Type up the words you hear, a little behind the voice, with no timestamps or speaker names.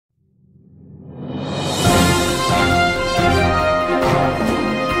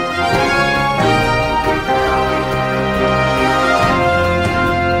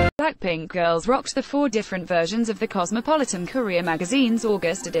BLACKPINK girls rocked the 4 different versions of the Cosmopolitan Korea magazine's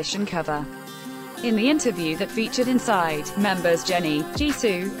August edition cover. In the interview that featured Inside, members Jennie,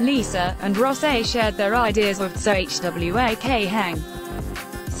 Jisoo, Lisa, and Rosé shared their ideas of hwak hang.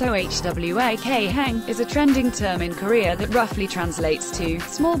 So hwak hang is a trending term in Korea that roughly translates to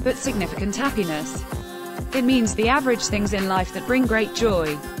small but significant happiness. It means the average things in life that bring great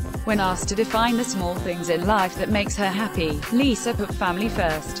joy. When asked to define the small things in life that makes her happy, Lisa put family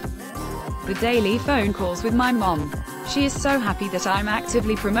first. The daily phone calls with my mom. She is so happy that I'm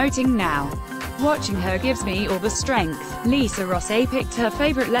actively promoting now. Watching her gives me all the strength. Lisa Rosé picked her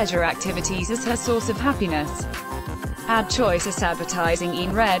favorite leisure activities as her source of happiness. Ad choices advertising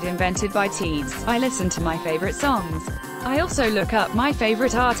in red invented by teens. I listen to my favorite songs. I also look up my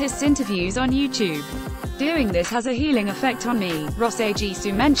favorite artists' interviews on YouTube. Doing this has a healing effect on me. Rosé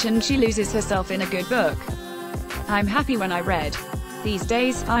Jisoo mentioned she loses herself in a good book. I'm happy when I read. These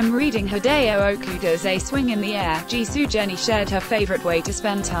days, I'm reading Hideo Okuda's Swing in the Air. Jisoo Jennie shared her favorite way to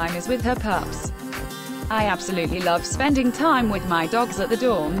spend time is with her pups. I absolutely love spending time with my dogs at the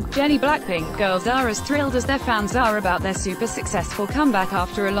dorm. Jennie BLACKPINK girls are as thrilled as their fans are about their super successful comeback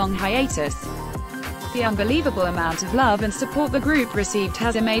after a long hiatus. The unbelievable amount of love and support the group received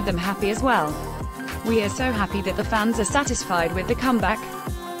has made them happy as well. We are so happy that the fans are satisfied with the comeback.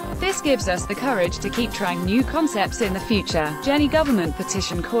 This gives us the courage to keep trying new concepts in the future. Jennie government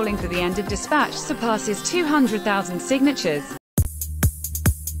petition calling for the end of dispatch surpasses 200,000 signatures.